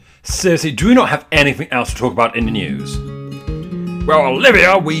Seriously, do we not have anything else to talk about in the news? Well,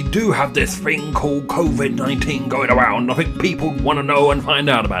 Olivia, we do have this thing called COVID-19 going around. I think people want to know and find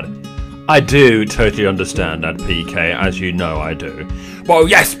out about it. I do totally understand that, PK, as you know I do. Well,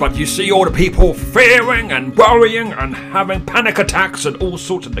 yes, but you see all the people fearing and worrying and having panic attacks and all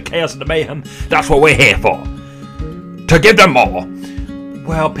sorts of the chaos and the mayhem. That's what we're here for. To give them more.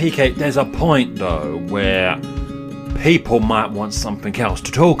 Well, PK, there's a point, though, where people might want something else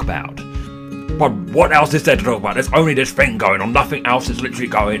to talk about. But what else is there to talk about? There's only this thing going on. Nothing else is literally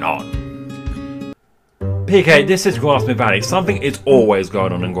going on. PK, this is Grasmere Valley. Something is always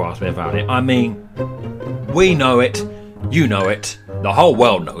going on in Grasmere Valley. I mean, we know it, you know it, the whole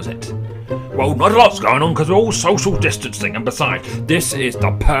world knows it. Well, not a lot's going on because we're all social distancing, and besides, this is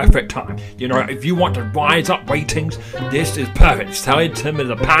the perfect time. You know, if you want to rise up ratings, this is perfect. Tell it to me,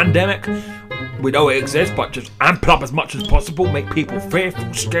 the pandemic, we know it exists, but just amp it up as much as possible, make people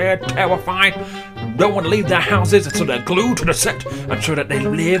fearful, scared, terrified, don't want to leave their houses, and so they're glued to the set, and so that they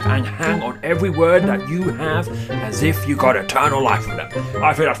live and hang on every word that you have as if you got eternal life from them.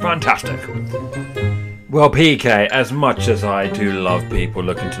 I think that's fantastic. Well, PK, as much as I do love people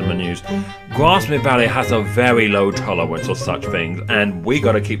looking to the news, Grasmere Valley has a very low tolerance of such things, and we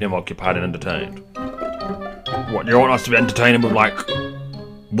gotta keep them occupied and entertained. What, you want us to be entertaining with, like,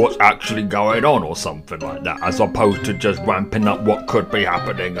 what's actually going on or something like that, as opposed to just ramping up what could be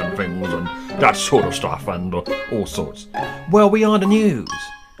happening and things and that sort of stuff and all sorts? Well, we are the news.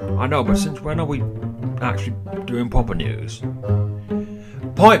 I know, but since when are we actually doing proper news?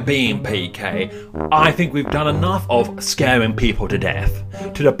 Point being, PK, I think we've done enough of scaring people to death,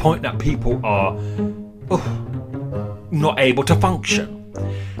 to the point that people are not able to function.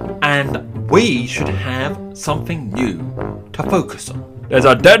 And we should have something new to focus on. There's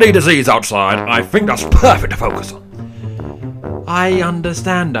a deadly disease outside. I think that's perfect to focus on. I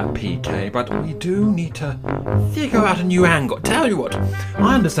understand that, PK, but we do need to figure out a new angle. Tell you what,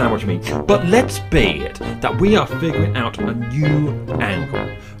 I understand what you mean, but let's be it that we are figuring out a new angle,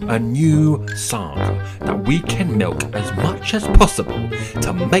 a new saga that we can milk as much as possible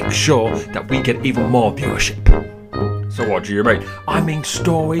to make sure that we get even more viewership. So what do you mean? I mean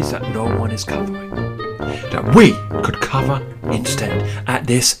stories that no one is covering, that we could cover instead at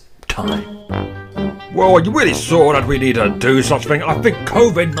this time. Well, are you really sure that we need to do such a thing? I think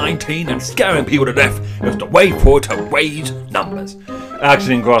COVID-19 and scaring people to death is the way forward to raise numbers.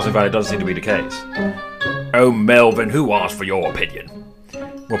 Actually, in Grasmere Valley, it does seem to be the case. Oh, Melvin, who asked for your opinion?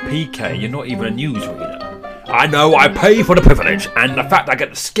 Well, PK, you're not even a newsreader. I know, I pay for the privilege, and the fact that I get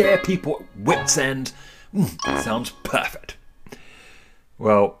to scare people at wits' end sounds perfect.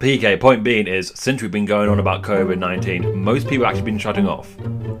 Well, PK, point being is, since we've been going on about COVID-19, most people have actually been shutting off.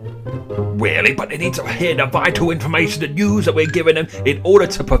 Really? But they need to hear the vital information, the news that we're giving them in order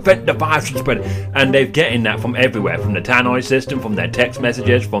to prevent the virus from spreading. And they're getting that from everywhere, from the tannoy system, from their text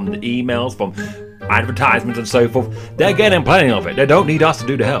messages, from the emails, from advertisements and so forth. They're getting plenty of it. They don't need us to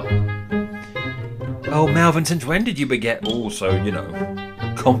do the help. Oh, Melvin, since when did you get also,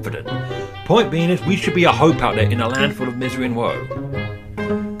 confident? Point being is, we should be a hope out there in a land full of misery and woe.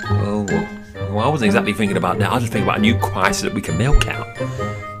 Oh, well, I wasn't exactly thinking about that. I was just thinking about a new crisis that we can milk out.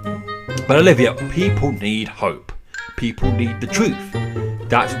 But Olivia, people need hope. People need the truth.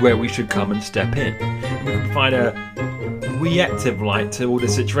 That's where we should come and step in. We can find a reactive light to all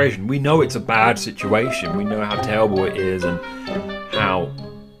this situation. We know it's a bad situation. We know how terrible it is and how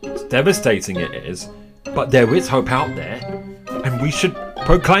devastating it is. But there is hope out there, and we should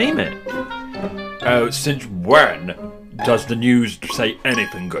proclaim it. Oh, since when does the news say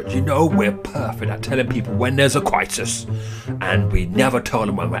anything good? You know, we're perfect at telling people when there's a crisis, and we never tell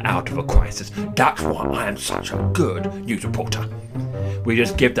them when we're out of a crisis. That's why I am such a good news reporter. We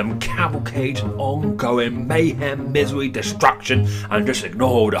just give them cavalcades, ongoing mayhem, misery, destruction, and just ignore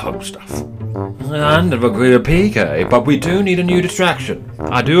all the hope stuff. I never agree with PK, but we do need a new distraction.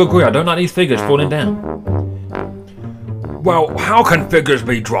 I do agree, I don't like these figures falling down. Well, how can figures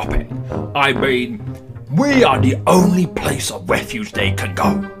be dropping? I mean, we are the only place of refuge they can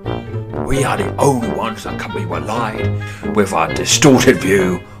go. We are the only ones that can be relied with our distorted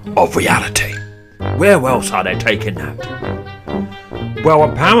view of reality. Where else are they taking that? Well,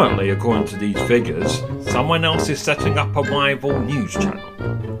 apparently, according to these figures, someone else is setting up a rival news channel.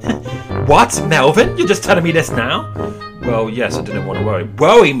 What, Melvin? You're just telling me this now? Well, yes, I didn't want to worry.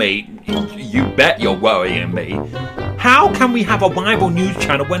 Worry me? You bet you're worrying me. How can we have a rival news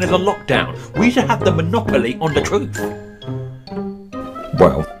channel when there's a lockdown? We should have the monopoly on the truth.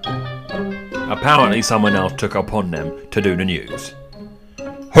 Well, apparently someone else took upon them to do the news.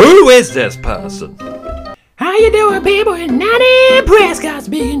 Who is this person? How you doing, people? It's Nanny Prescott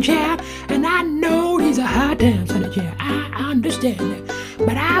speaking, child. And I know these are hard times, honey, child. I understand that.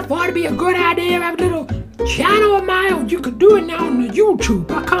 But I thought it'd be a good idea to have a little channel of my own. You could do it now on the YouTube.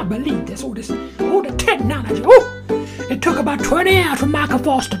 I can't believe this. All the technology. Oh! It took about 20 hours for Michael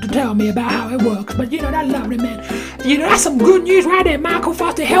Foster to tell me about how it works. But you know, that lovely man. You know, that's some good news right there. Michael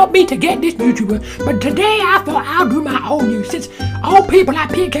Foster helped me to get this YouTuber. But today I thought I'll do my own news. Since all people like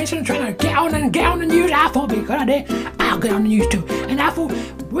PK are trying to get on the news, I thought it'd be a good idea. I'll get on the news too. And I thought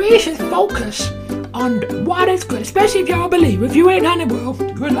we should focus on what is good. Especially if y'all believe. If you ain't done it, well,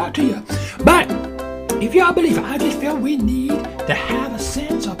 good luck to you. But if y'all believe, I just feel we need to have a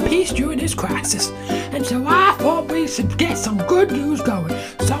sense of peace during this crisis. And so I thought we should get some good news going.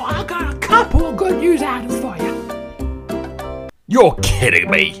 So I got a couple of good news items for you. You're kidding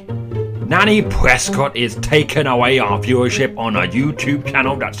me. Nanny Prescott is taking away our viewership on a YouTube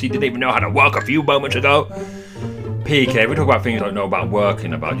channel that she didn't even know how to work a few moments ago. PK, we talk about things I don't know about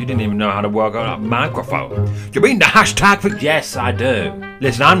working about. You didn't even know how to work on a microphone. You mean the hashtag for... Yes, I do.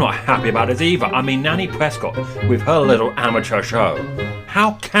 Listen, I'm not happy about this either. I mean, Nanny Prescott, with her little amateur show,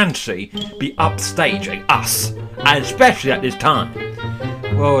 how can she be upstaging us? And especially at this time.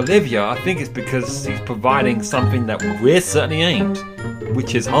 Well, Olivia, I think it's because she's providing something that we certainly ain't,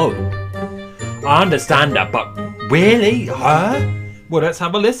 which is home. I understand that, but really? Her? Well, let's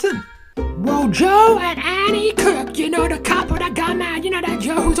have a listen. Well, Joe and Annie Cook, you know, the couple that got married, you know that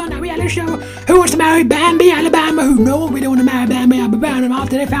Joe who's on that reality show, who wants to marry Bambi, Alabama, who no one really want to marry Bambi, Alabama,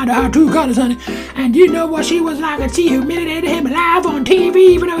 after they found out her true colors, honey. And you know what she was like, and she humiliated him live on TV,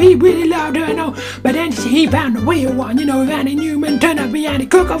 even though he really loved her, you know. But then he found the real one, you know, if Annie Newman turned out to be Annie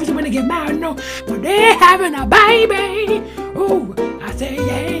Cook, obviously when they get married, you know. But they're having a baby. Ooh, I say,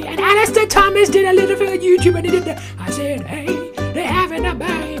 hey. And Alistair Thomas did a little bit of YouTube, and he did that. I said, hey, they're having a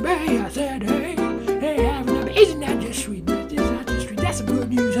baby. I said, hey, they're having a baby. Isn't that just sweet? Isn't that just sweet? That's some good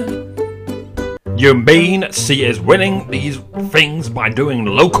news, honey. You mean she is winning these things by doing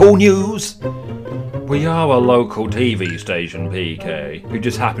local news? We are a local TV station, PK, who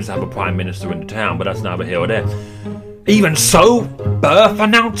just happens to have a prime minister in the town, but that's neither here or there. Even so, birth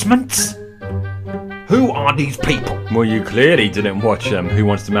announcements? Who are these people? Well, you clearly didn't watch Who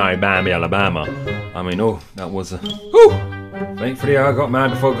Wants to Marry Bambi, Alabama. I mean, oh, that was a... Whew! Thankfully, I got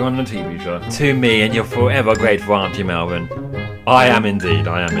married before going on the TV show. To me and your forever grateful Auntie Melvin. I am indeed,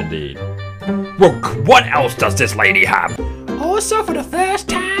 I am indeed. Well, what else does this lady have? Also, for the first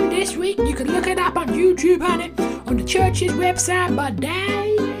time this week, you can look it up on YouTube, honey, on the church's website, but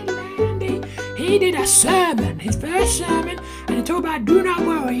David Landy, he did a sermon, his first sermon, and he talked about do not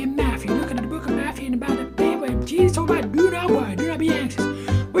worry in Matthew. Look at the book of Matthew and about the day where Jesus talked about do not worry, do not be anxious,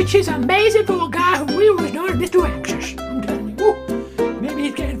 which is amazing for a guy who we was known as Mr. Anxious. I'm telling you, ooh, maybe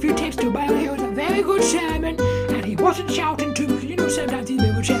he's getting a few tips too, but it was a very good sermon, and he wasn't shouting too, because you know sometimes he's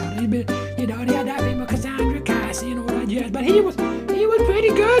been shouting, he's been, you know, he had that thing with Cassandra Cassie and all that jazz, but he was pretty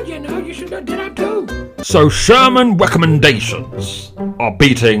good, you know, you should have done that too. So sermon recommendations are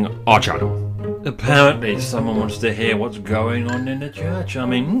beating our channel. Apparently someone wants to hear what's going on in the church. I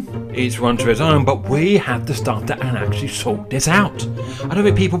mean, each one to his own, but we have to start to and actually sort this out. I don't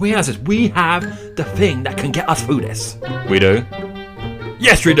think people realize this. We have the thing that can get us through this. We do?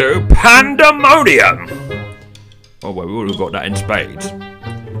 Yes, we do. Pandemonium! Oh, well, we would have got that in spades.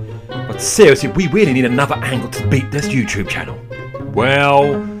 But seriously, we really need another angle to beat this YouTube channel.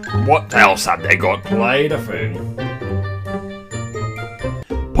 Well, what else have they got? Play the thing.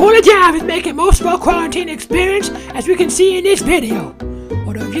 Paula Jive is making most of our quarantine experience, as we can see in this video.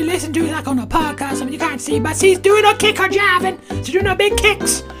 Although if you listen to it like on a podcast, I mean, you can't see, but she's doing her kick, her jiving. She's doing her big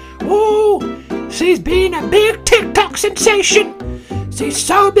kicks. Oh, she's being a big TikTok sensation. She's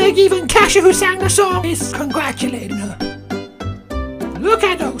so big, even Kasha, who sang the song, is congratulating her. Look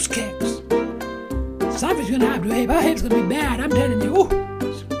at those kicks. Something's gonna happen to her. Her hips gonna be bad, I'm telling you.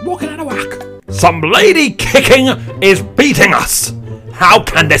 Oh, walking out of whack. Some lady kicking is beating us. How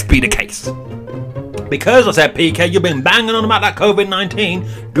can this be the case? Because I said, PK, you've been banging on about that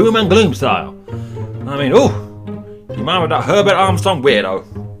COVID-19 doom and gloom style. I mean, you mind with that Herbert Armstrong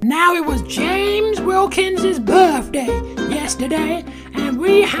weirdo? Now it was James Wilkins' birthday yesterday, and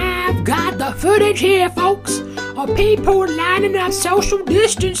we have got the footage here, folks, of people lining up, social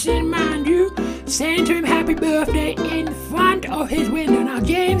distancing, mind you, saying to him happy birthday in front of his window. Now,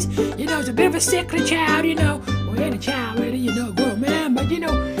 James, you know, is a bit of a sickly child, you know. Well, he ain't a child, really, you know, grown man, but, you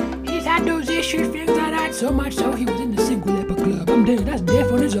know, he's had those issues, things like that, so much so he was in the Single Leper Club. I'm telling you, that's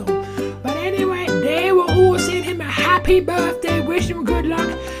death on his own. But anyway, they were all saying him a happy birthday, wishing him good luck,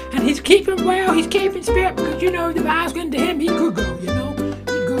 and he's keeping well, he's keeping spirit, because, you know, if the virus getting to him, he could go, you know,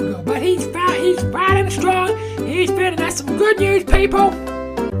 he could go. But but he's fighting strong. He's feeling that's some good news, people.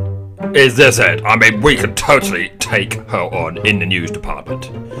 Is this it? I mean, we could totally take her on in the news department.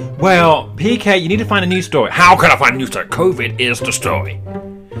 Well, PK, you need to find a news story. How can I find a news story? COVID is the story.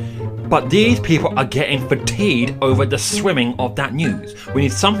 But these people are getting fatigued over the swimming of that news. We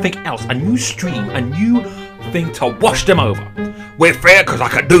need something else, a new stream, a new thing to wash them over. We're fair because I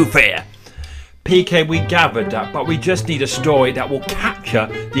can do fair. PK, we gathered that, but we just need a story that will capture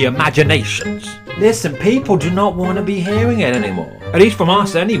the imaginations. Listen, people do not want to be hearing it anymore. At least from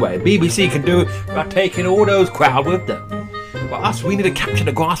us anyway. BBC can do it by taking all those crowd with them. But us, we need to capture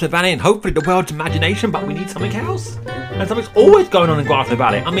the Grasmere Valley and hopefully the world's imagination, but we need something else. And something's always going on in Grasmere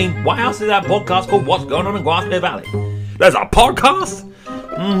Valley. I mean, why else is there a podcast called What's Going On in Grasmere Valley? There's a podcast?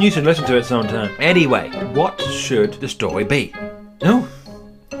 You should listen to it sometime. Anyway, what should the story be? No?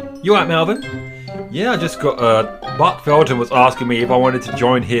 You alright, Melvin? Yeah, I just got, Buck Felton was asking me if I wanted to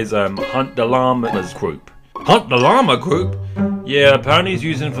join his, Hunt the Llamas group. Hunt the Llama group? Yeah, apparently he's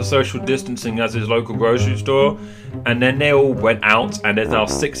using it for social distancing as his local grocery store. And then they all went out, and there's now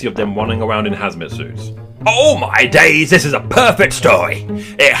 60 of them running around in hazmat suits. Oh my days, this is a perfect story.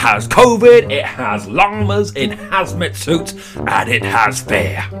 It has COVID, it has llamas in hazmat suits, and it has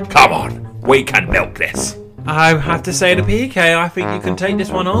fair. Come on, we can milk this. I have to say to PK, I think you can take this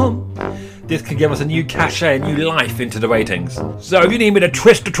one on. This could give us a new cachet, a new life into the ratings. So if you need me to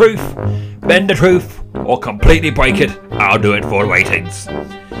twist the truth, bend the truth, or completely break it, I'll do it for ratings.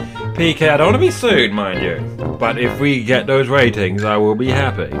 PK, I don't want to be sued, mind you. But if we get those ratings, I will be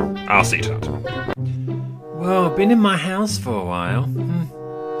happy. I'll see to that. Well, I've been in my house for a while.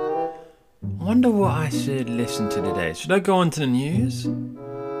 I wonder what I should listen to today. Should I go on to the news?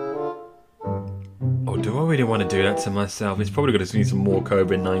 Or do I really want to do that to myself? It's probably going to see some more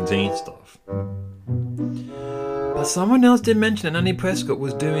COVID-19 stuff. But someone else did mention that Nanny Prescott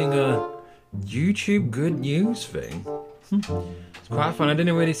was doing a YouTube good news thing. It's quite fun. I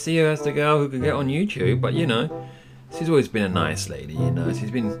didn't really see her as the girl who could get on YouTube, but you know, she's always been a nice lady, you know.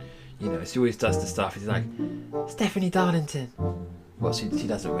 She's been, you know, she always does the stuff. She's like, Stephanie Darlington. Well, she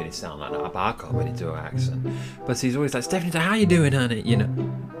doesn't really sound like that, but I can't really do her accent. But she's always like, Stephanie, how you doing, honey? You know.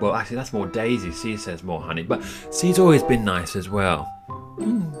 Well, actually, that's more Daisy. She says more honey, but she's always been nice as well.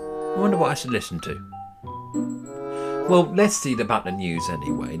 I wonder what I should listen to. Well, let's see about the news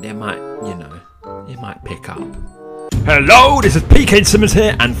anyway. They might, you know, it might pick up. Hello, this is PK Simmons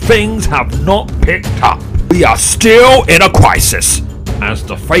here, and things have not picked up. We are still in a crisis, as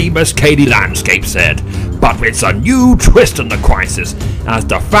the famous Katie Landscape said. But it's a new twist on the crisis, as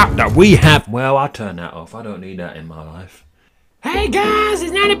the fact that we have... Well, I'll turn that off. I don't need that in my life. Hey guys,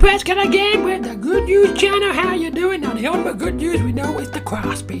 it's Nanny Prescott again with the Good News Channel. How you doing? Now the only good news we know is the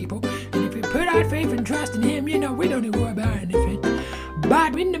cross, people. And if we put our faith and trust in him, you know, we don't need to worry about anything.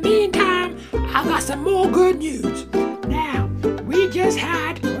 But in the meantime, I got some more good news. Now, we just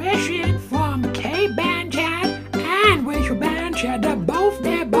had question from Kay Blanchard and Rachel Blanchard. They're both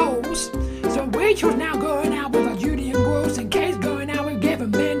their beaux. So Rachel's now going out with a Judy and Gross, and Kay's going out with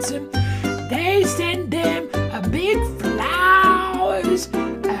Gavin Benson. They send them a big flowers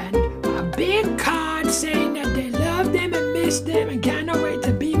and a big card saying that they love them and miss them and cannot wait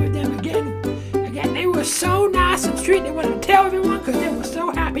to be with them again. Again, they were so nice and sweet. They wanted to tell everyone because they were so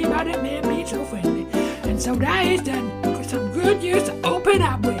happy about that man being so friendly. And so that is some good news to open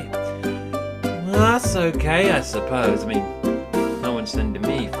up with. Well, that's okay, I suppose. I mean, no one's sending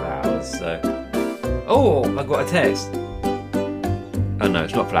me flowers, so... Oh, I got a text. Oh no,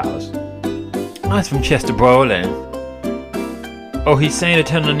 it's not flowers. Oh, it's from Chester Brolin. Oh, he's saying to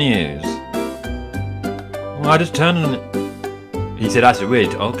turn on the news. Well, I just turned on it. He said, that's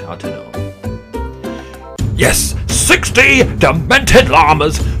weird. Okay, I'll turn it on. Yes, 60 demented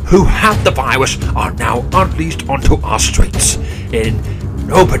llamas who have the virus are now unleashed onto our streets in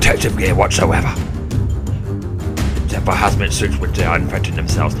no protective gear whatsoever. Except for hazmat suits, which they are infecting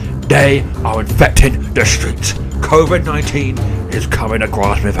themselves. They are infecting the streets. COVID-19 is coming to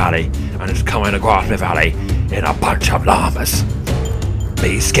Grasmere Valley, and it's coming to Grasmere Valley in a bunch of llamas.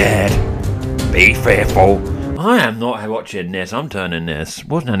 Be scared. Be fearful. I am not watching this. I'm turning this.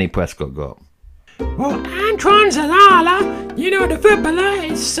 What's Nanny Prescott got? Well, Antoine Zalala, you know, the footballer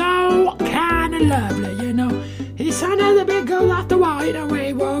is so kind of lovely, you know. His son has a big goal off the wall, you know, where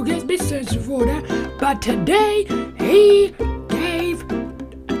he won't get business for that. But today, he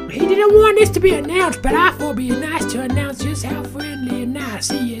didn't want this to be announced, but I thought it'd be nice to announce just how friendly and nice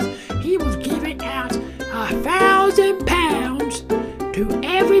he is. He was giving out £1,000 to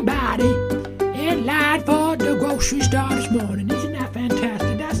everybody in line for the grocery store this morning. Isn't that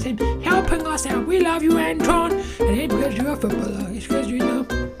fantastic? That's him helping us out. We love you, Antoine. And it ain't because you're a footballer. It's because, you know,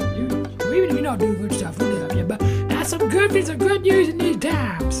 So even if you don't do good stuff, we'll help you. But that's some good news in these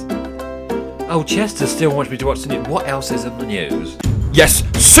times. Oh, Chester still wants me to watch the news. What else is in the news? Yes,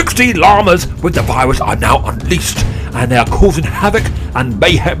 60 llamas with the virus are now unleashed, and they are causing havoc and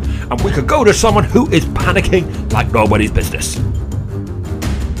mayhem, and we could go to someone who is panicking like nobody's business.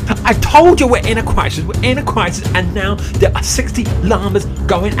 I told you we're in a crisis, and now there are 60 llamas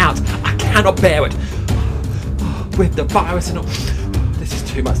going out. I cannot bear it. With the virus and all. This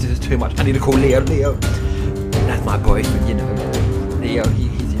is too much. I need to call Leo. That's my boyfriend, you know. Leo,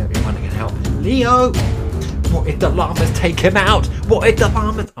 he's the only one that can help. Leo! What if the llamas take him out? What if the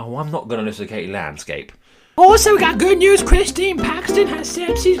llamas... Oh, I'm not going to listen to Katie Landscape. Also, we got good news. Christine Paxton has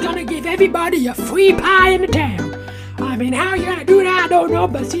said she's gonna give everybody a free pie in the town. I mean, how you gonna do that, I don't know,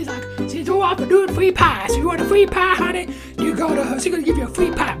 but she's all up for doing free pie. So you want a free pie, honey, you go to her. She's gonna give you a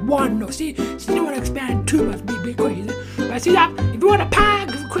free pie. One, no, she don't want to expand too much, be crazy. But she's up, if you want a pie,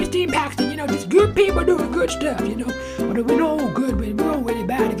 Christine Paxton, you know, just good people doing good stuff, you know. But we're all good, but we're all really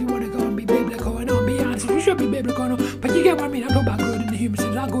bad. If you want to go and be biblical and all, be honest, you should be biblical, no, but you get what I mean. I'm talking about good in the human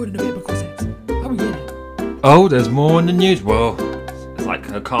sense, not good in the biblical sense. How we get it? Oh, there's more in the news. Well, it's like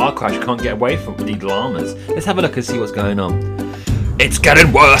a car crash. You can't get away from these llamas. Let's have a look and see what's going on. It's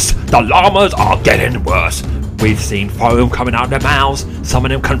getting worse. The llamas are getting worse. We've seen foam coming out of their mouths, some of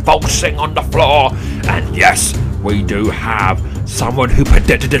them convulsing on the floor, and yes, we do have someone who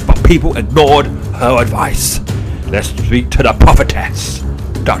predicted it, but people ignored her advice. Let's speak to the prophetess,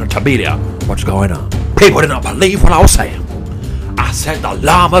 Dr. Tabelia. What's going on? People did not believe what I was saying. I said the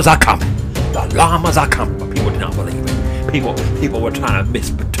llamas are coming. The llamas are coming, but people did not believe it. People were trying to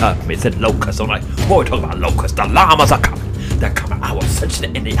misinterpret me. It said locusts. I'm like, what are we talking about locusts? The llamas are coming. They're coming. I was sensing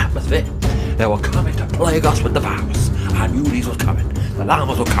it in the atmosphere. They were coming to plague us with the virus. I knew these was coming. The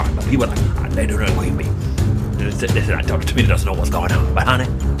llamas were coming, but people were like, they don't agree with me. Listen, to me, doesn't know what's going on. But honey,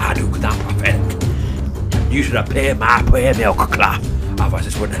 I do because I'm prophetic. You should have paid my prayer milk cloth. Otherwise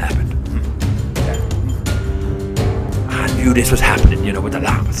this wouldn't have happened. I knew this was happening, you know, with the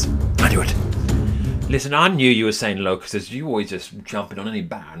llamas. I knew it. Listen, I knew you were saying locusts. You always just jumping on any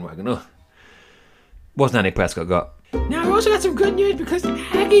bandwagon. Oh. What's Nanny Prescott got? Now, we also got some good news because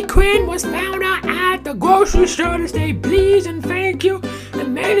Aggie Quinn was found out at the grocery store to say please and thank you.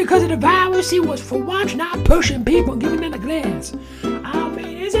 And mainly because of the virus, she was for once not pushing people and giving them the glares. I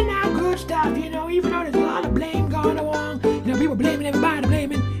mean, isn't that good stuff, you know, even though there's a lot of blame going along. You know, people blaming everybody,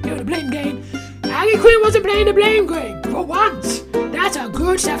 the blame game. Aggie Quinn wasn't playing the blame game for once. That's a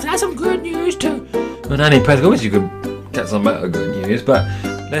good stuff. That's some good news too. Well, Nanny Prescott, I wish you could get some better good news, but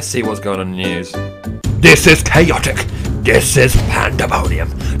let's see what's going on in the news. This is chaotic. This is pandemonium.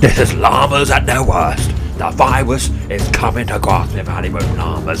 This is llamas at their worst. The virus is coming to Grasmere Valley with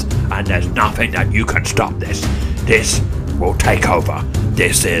llamas, and there's nothing that you can stop this. This will take over.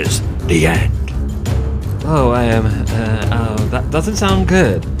 This is the end. Oh, that doesn't sound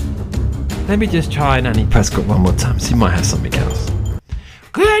good. Let me just try Nanny Prescott one more time. She might have something else.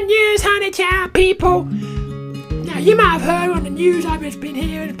 Good news, honey child people. Now, you might have heard on the news, I've just been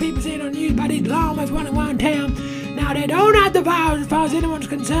hearing people saying on the news about these llamas running around town. Now, they don't have the virus as far as anyone's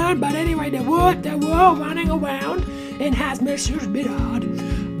concerned, but anyway, they were running around in hazmat suits, a bit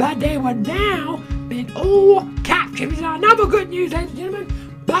odd. But they were now being all captured. This is another good news, ladies and gentlemen.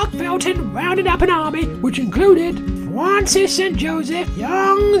 Buck Felton rounded up an army, which included Francis St. Joseph,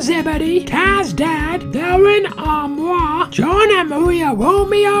 young Zebedee, Taz's dad, Darren Armoire, John and Maria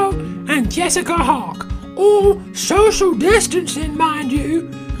Romeo, and Jessica Hawk. All social distancing, mind you.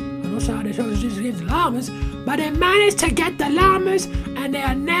 I'm not sorry, they social distancing against the llamas, but they managed to get the llamas, and they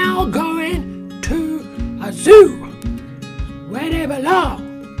are now going to a zoo where they belong.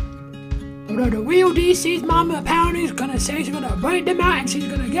 Although the real DC's mama apparently is gonna say she's gonna break them out and she's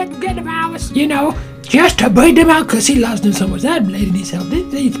gonna get the virus, you know, just to break them out because she loves them so much. That lady needs help.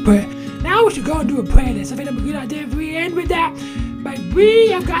 This needs prayer. Now we should go and do a prayer list. I think that'd be a good idea if we end with that. But we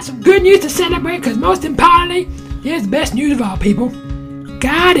have got some good news to celebrate because most importantly, here's the best news of all, people.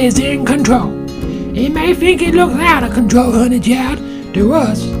 God is in control. He may think it looks out of control, honey child, to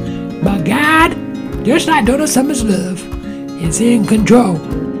us, but God, just like Donna Summer's love, is in control.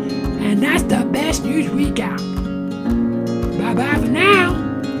 And that's the best news we got. Bye-bye for now.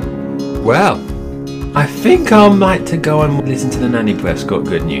 Well, I think I might to go and listen to the Nanny Prescott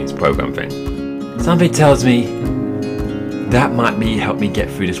Good News program thing. Something tells me that might help me get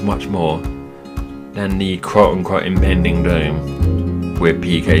through this much more than the quote-unquote impending doom with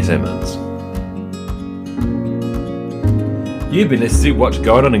P.K. Simmons. You've been listening to What's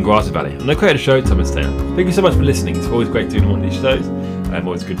Going On in Grasmere Valley on the Creator Show, Thomas Taylor. Thank you so much for listening. It's always great doing one of these shows.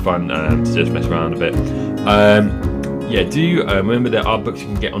 Always good fun to just mess around a bit. yeah, do remember there are books you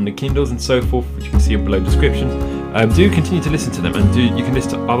can get on the Kindles and so forth, which you can see below the description. Do continue to listen to them, and you can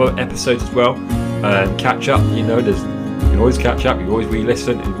listen to other episodes as well. Catch up, you can always catch up, you can always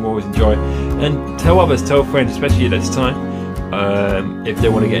re-listen, and you can always enjoy. And tell others, tell friends, especially at this time, if they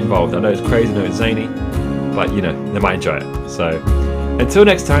want to get involved. I know it's crazy, I know it's zany, but they might enjoy it. So until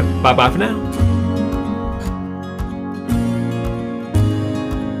next time, bye bye for now.